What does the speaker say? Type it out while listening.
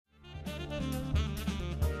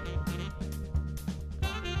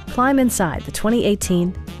Climb inside the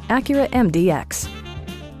 2018 Acura MDX.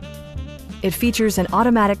 It features an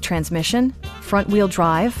automatic transmission, front-wheel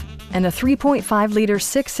drive, and a 3.5-liter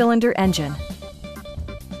six-cylinder engine.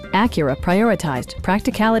 Acura prioritized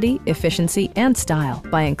practicality, efficiency, and style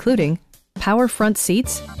by including power front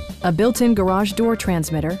seats, a built-in garage door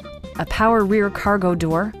transmitter, a power rear cargo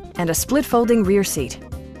door, and a split-folding rear seat.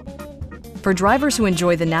 For drivers who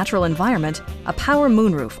enjoy the natural environment, a power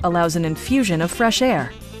moonroof allows an infusion of fresh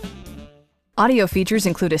air. Audio features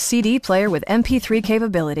include a CD player with MP3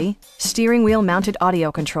 capability, steering wheel mounted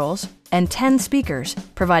audio controls, and 10 speakers,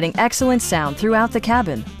 providing excellent sound throughout the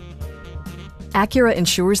cabin. Acura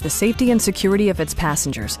ensures the safety and security of its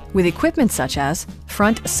passengers with equipment such as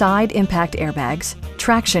front side impact airbags,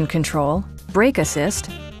 traction control, brake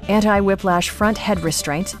assist, anti-whiplash front head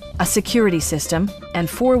restraints, a security system, and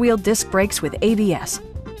four-wheel disc brakes with ABS.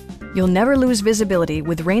 You'll never lose visibility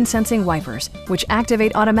with rain-sensing wipers, which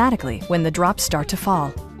activate automatically when the drops start to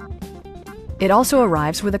fall. It also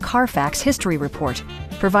arrives with a Carfax history report,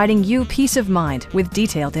 providing you peace of mind with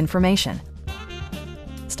detailed information.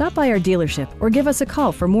 Stop by our dealership or give us a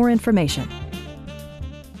call for more information.